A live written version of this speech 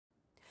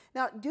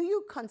Now, do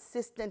you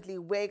consistently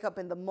wake up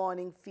in the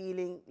morning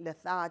feeling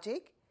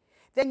lethargic?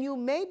 Then you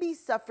may be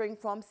suffering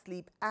from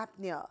sleep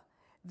apnea.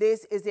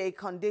 This is a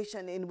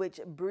condition in which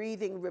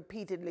breathing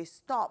repeatedly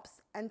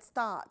stops and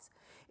starts.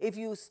 If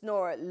you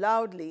snore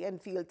loudly and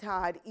feel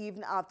tired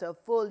even after a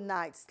full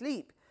night's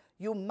sleep,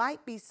 you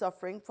might be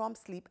suffering from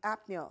sleep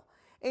apnea.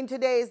 In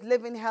today's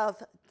Living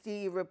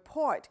Healthy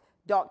report,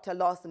 Dr.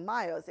 Lawson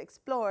Myers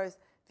explores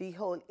the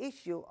whole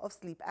issue of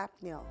sleep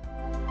apnea.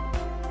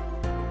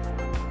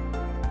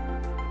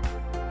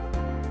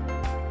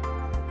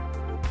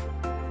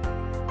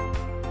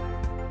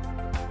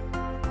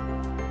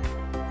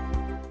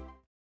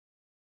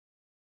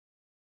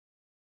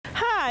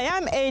 Hi,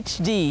 I'm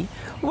HD.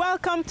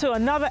 Welcome to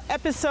another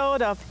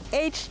episode of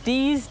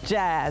HD's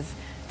Jazz.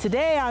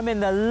 Today I'm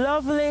in the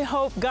lovely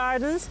Hope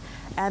Gardens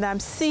and I'm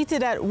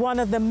seated at one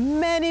of the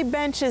many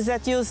benches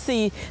that you'll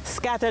see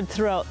scattered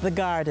throughout the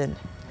garden.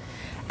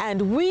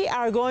 And we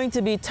are going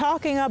to be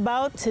talking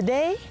about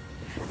today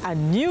a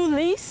new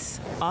lease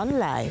on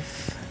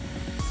life.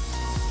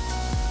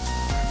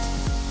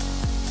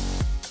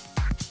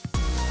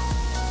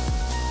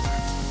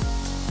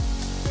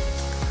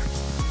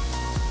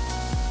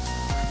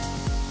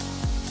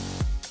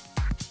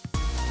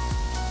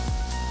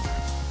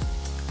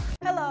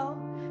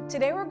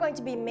 Today we're going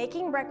to be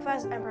making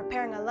breakfast and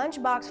preparing a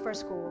lunchbox for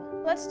school.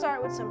 Let's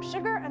start with some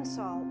sugar and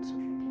salt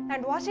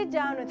and wash it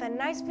down with a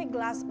nice big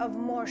glass of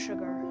more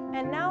sugar.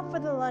 And now for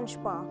the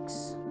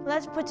lunchbox.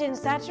 Let's put in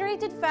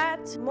saturated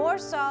fat, more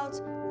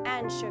salt,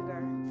 and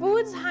sugar.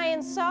 Foods high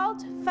in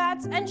salt,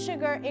 fats, and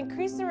sugar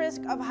increase the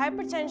risk of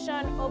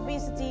hypertension,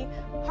 obesity,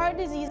 heart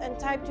disease, and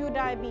type 2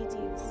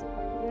 diabetes.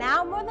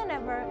 Now more than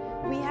ever,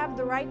 we have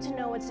the right to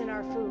know what's in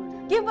our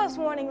food. Give us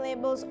warning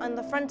labels on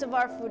the front of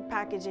our food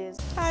packages.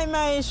 Hi,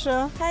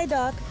 Maisha. Hi,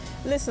 Doc.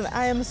 Listen,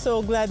 I am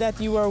so glad that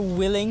you are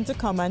willing to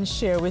come and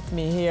share with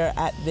me here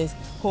at this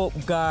Hope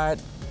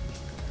Garden.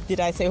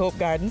 Did I say Hope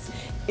Gardens?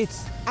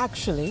 It's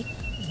actually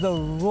the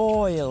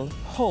Royal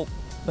Hope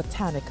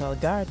Botanical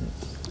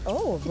Gardens.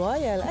 Oh,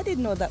 Royal. I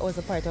didn't know that was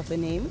a part of the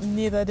name.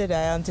 Neither did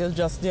I until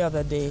just the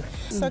other day.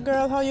 So,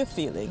 girl, how you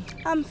feeling?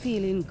 I'm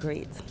feeling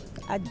great.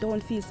 I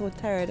don't feel so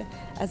tired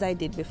as I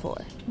did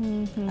before.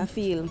 I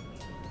feel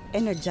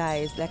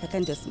energized, like I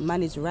can just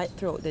manage right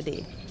throughout the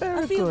day.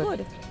 I feel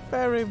good.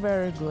 Very,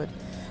 very good.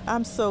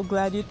 I'm so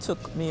glad you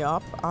took me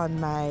up on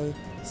my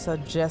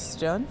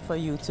suggestion for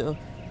you to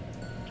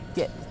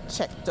get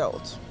checked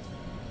out.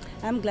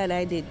 I'm glad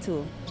I did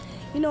too.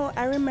 You know,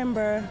 I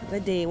remember the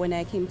day when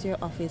I came to your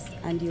office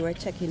and you were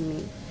checking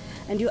me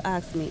and you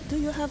asked me, do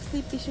you have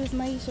sleep issues,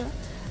 Maisha?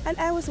 And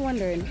I was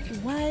wondering,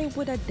 why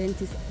would a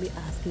dentist be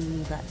asking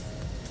me that?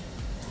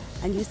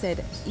 And you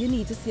said, you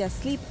need to see a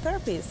sleep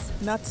therapist.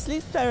 Not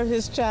sleep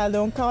therapist, child,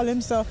 don't call him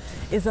so.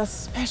 Is a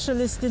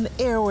specialist in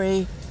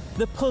airway,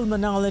 the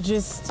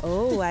pulmonologist.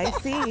 Oh, I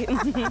see.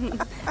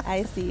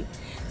 I see.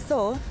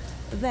 So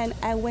then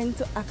I went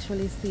to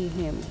actually see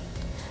him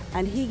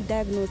and he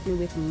diagnosed me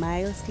with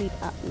mild sleep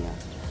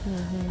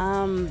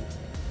apnea.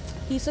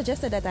 He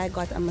suggested that I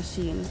got a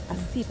machine, a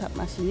CPAP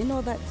machine. You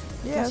know that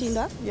machine,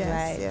 Doc?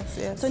 Yes, right.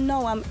 yes. So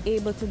now I'm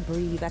able to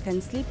breathe. I can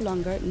sleep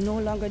longer. No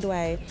longer do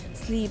I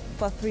sleep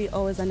for 3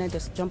 hours and I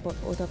just jump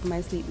out of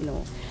my sleep.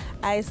 No.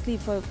 I sleep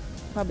for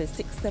probably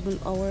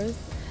 6-7 hours.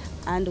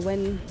 And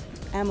when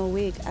I'm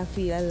awake, I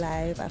feel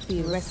alive. I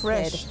feel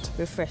refreshed.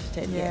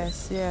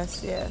 Yes.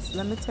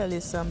 Let me tell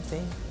you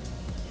something.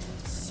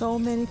 So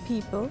many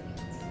people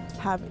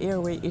have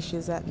airway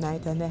issues at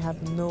night and they have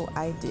no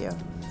idea.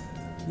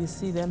 You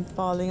see them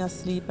falling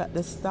asleep at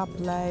the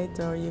stoplight,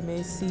 or you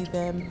may see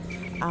them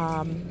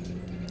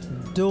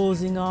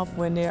dozing off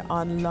when they're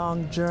on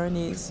long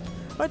journeys,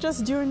 or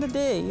just during the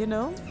day, you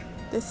know.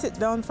 They sit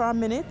down for a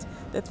minute,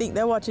 they think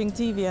they're watching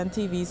TV and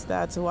TV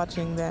starts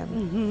watching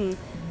them.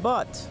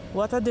 But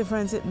what a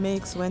difference it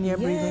makes when you're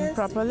breathing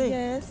properly.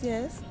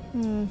 Yes.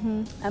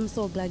 I'm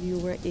so glad you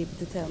were able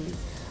to tell me.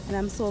 And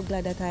I'm so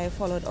glad that I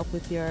followed up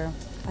with your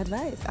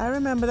advice. I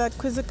remember that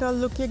quizzical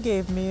look you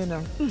gave me, you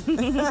know.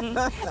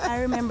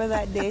 I remember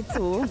that day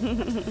too.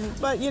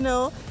 But you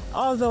know,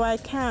 although I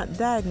can't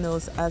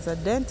diagnose as a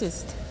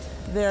dentist,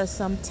 there are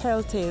some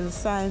telltale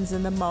signs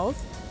in the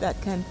mouth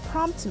that can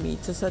prompt me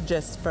to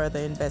suggest further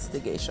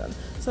investigation.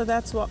 So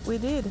that's what we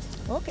did.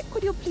 Okay,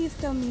 could you please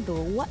tell me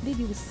though, what did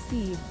you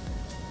see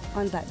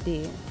on that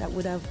day that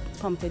would have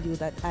prompted you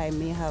that I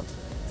may have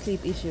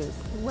sleep issues?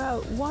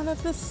 Well, one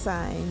of the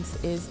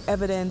signs is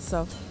evidence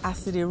of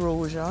acid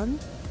erosion.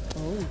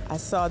 I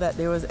saw that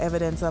there was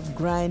evidence of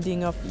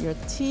grinding of your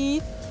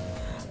teeth.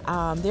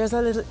 There's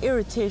a little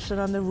irritation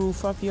on the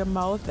roof of your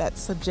mouth that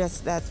suggests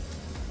that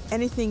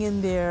anything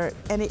in there,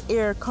 any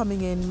air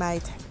coming in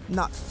might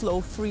not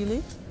flow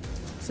freely.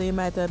 So you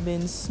might have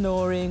been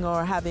snoring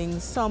or having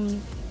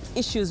some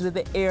issues with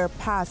the air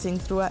passing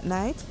through at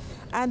night.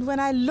 And when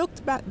I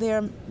looked back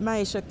there,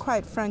 Maisha,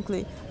 quite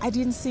frankly, I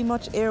didn't see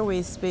much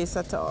airway space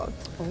at all.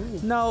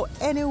 Now,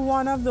 any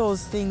one of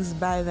those things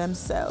by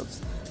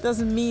themselves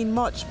doesn't mean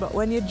much, but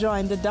when you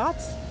join the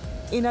dots,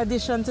 in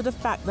addition to the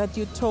fact that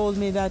you told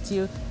me that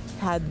you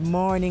had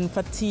morning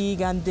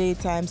fatigue and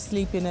daytime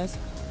sleepiness.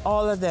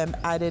 All of them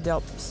added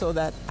up so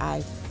that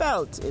I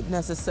felt it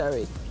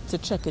necessary to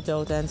check it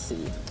out and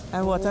see.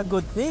 And what a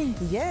good thing.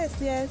 Yes,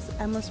 yes.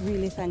 I must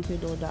really thank you,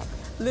 though, Doc.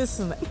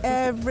 Listen,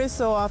 every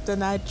so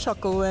often I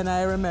chuckle when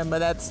I remember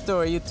that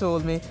story you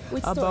told me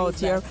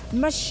about your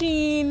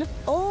machine.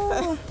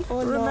 Oh,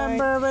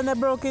 remember Lord. when they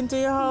broke into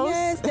your house?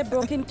 Yes, they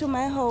broke into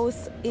my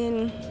house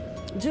in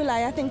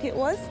July, I think it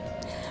was.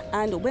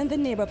 And when the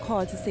neighbor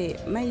called to say,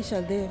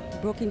 Maisha, they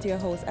broke into your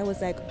house, I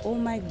was like, oh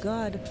my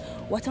God,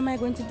 what am I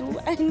going to do?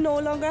 I no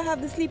longer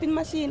have the sleeping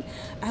machine.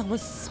 I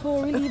was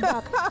so relieved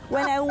back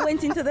when I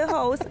went into the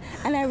house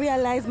and I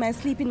realized my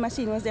sleeping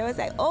machine was there. I was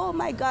like, oh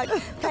my God,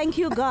 thank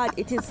you, God,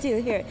 it is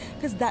still here.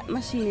 Because that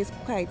machine is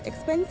quite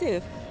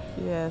expensive.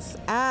 Yes,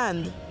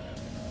 and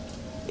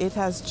it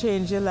has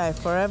changed your life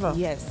forever.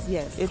 Yes,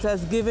 yes. It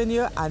has given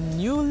you a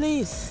new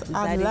lease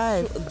on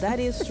life. That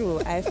is true.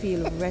 I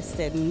feel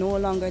rested, no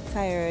longer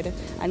tired,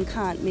 and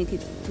can't make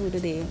it through the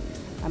day.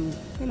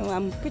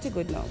 I'm pretty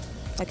good now.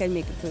 I can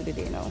make it through the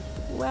day now.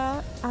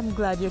 Well, I'm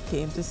glad you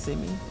came to see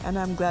me, and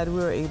I'm glad we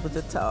were able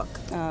to talk.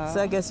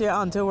 So I guess you're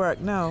on to work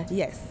now.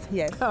 Yes,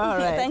 yes. All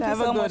right. Thank Have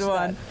you so a good much,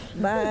 one.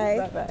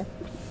 Bye. Bye-bye.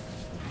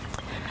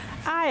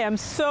 I am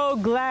so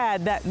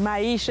glad that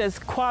Maisha's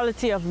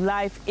quality of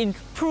life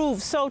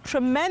improved so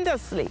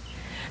tremendously.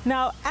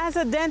 Now, as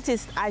a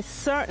dentist, I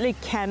certainly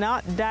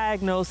cannot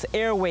diagnose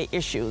airway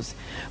issues,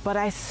 but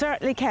I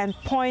certainly can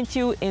point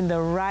you in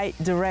the right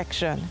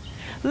direction.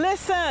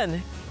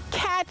 Listen,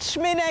 catch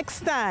me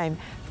next time.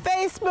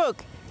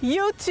 Facebook,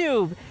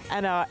 YouTube,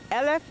 and our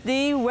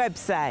LFD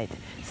website.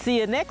 See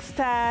you next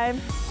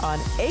time on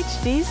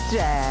HD's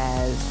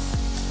Jazz.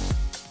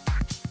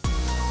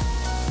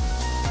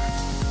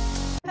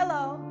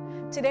 Hello!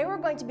 Today we're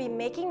going to be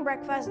making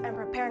breakfast and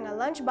preparing a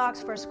lunch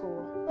box for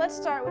school. Let's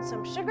start with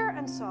some sugar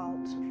and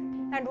salt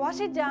and wash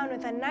it down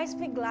with a nice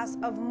big glass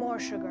of more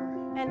sugar.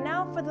 And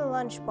now for the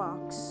lunch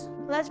box.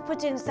 Let's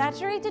put in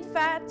saturated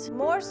fat,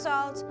 more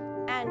salt,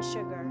 and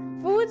sugar.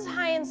 Foods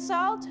high in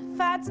salt,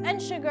 fats,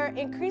 and sugar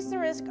increase the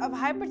risk of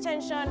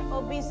hypertension,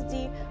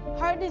 obesity,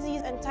 heart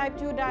disease, and type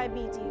 2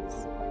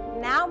 diabetes.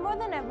 Now more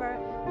than ever,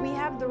 we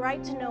have the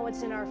right to know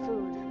what's in our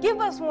food.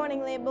 Give us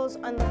warning labels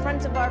on the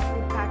front of our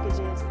food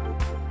packages.